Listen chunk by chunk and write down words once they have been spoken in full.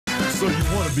So you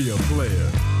want to be a player,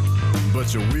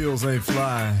 but your wheels ain't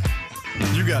flying.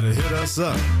 You gotta hit us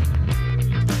up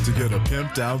to get a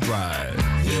pimped out ride.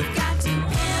 You've got to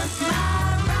pimp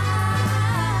my ride.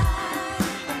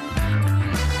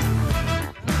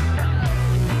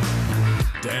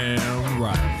 Damn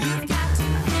right. You've got to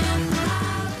pimp my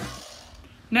ride.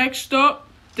 Next up,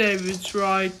 David's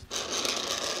ride.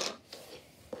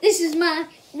 This is my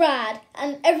ride,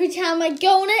 and every time I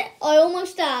go on it, I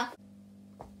almost die.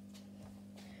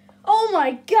 Oh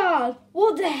my god,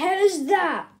 what the hell is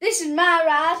that? This is my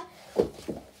ride.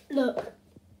 Look.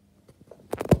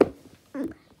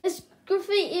 There's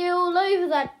graffiti all over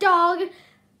that dog,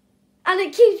 and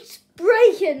it keeps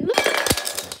breaking. Look.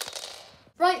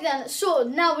 Right then, it's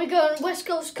sorted. Now we're going West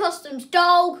Coast Customs,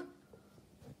 dog.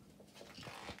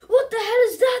 What the hell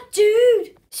is that,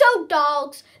 dude? So,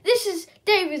 dogs, this is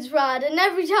David's ride, and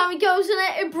every time he goes in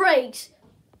it, it breaks.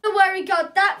 I don't know where he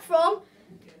got that from.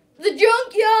 The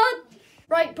junkyard.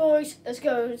 Right, boys, let's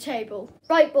go to the table.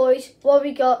 Right, boys, what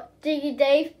we got? Diggy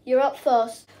Dave, you're up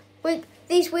first.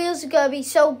 These wheels are going to be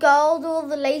so gold, all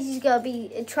the ladies are going to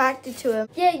be attracted to him.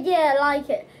 Yeah, I like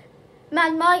it.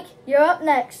 Mad Mike, you're up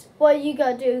next. What are you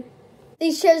going to do?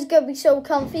 These chairs are going to be so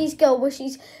comfy, he's going to wish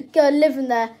he's going to live in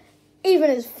there. Even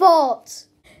his farts.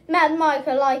 Mad Mike,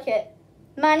 I like it.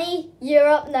 Manny, you're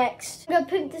up next. I'm going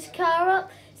to pick this car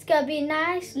up. It's going to be a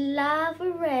nice lava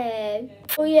red.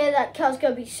 Oh yeah, that car's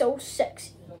going to be so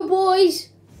sexy. Boys.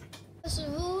 First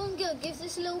of all, I'm going to give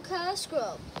this little car a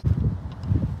scrub.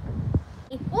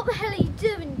 What the hell are you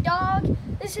doing, dog?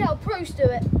 This is how pros do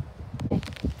it.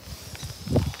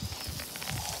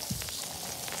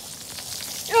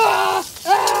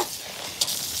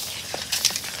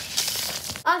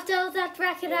 After all that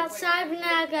racket outside, we're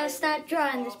now going to start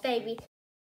drying this baby.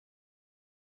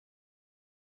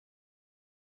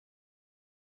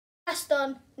 That's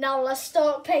done. Now let's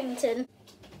start painting.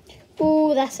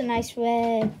 Ooh, that's a nice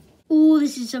red. Ooh,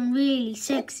 this is some really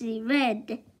sexy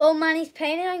red. While Manny's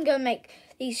painting, I'm going to make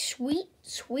these sweet,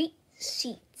 sweet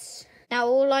seats. Now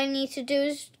all I need to do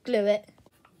is glue it.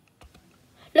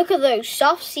 Look at those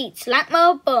soft seats like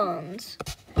my buns.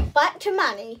 Back to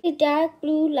Manny. The dark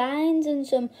blue lines and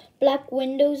some black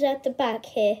windows at the back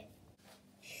here.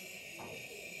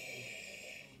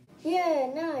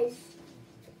 Yeah, nice.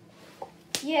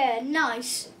 Yeah,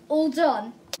 nice. All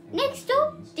done. Next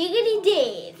up, Diggity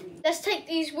Dave. Let's take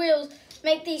these wheels,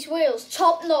 make these wheels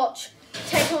top notch.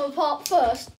 Take them apart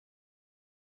first.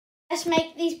 Let's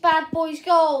make these bad boys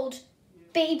gold.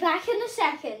 Be back in a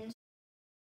second.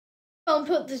 I'll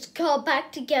put this car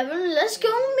back together and let's go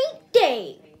and meet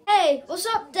Dave. Hey, what's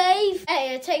up, Dave?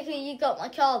 Hey, I take it you got my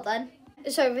car then.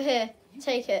 It's over here.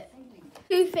 Take it.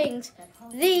 Two things.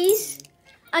 These,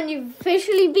 and you've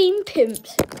officially been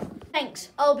pimped. Thanks,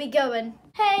 I'll be going.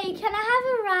 Hey, can I have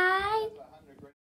a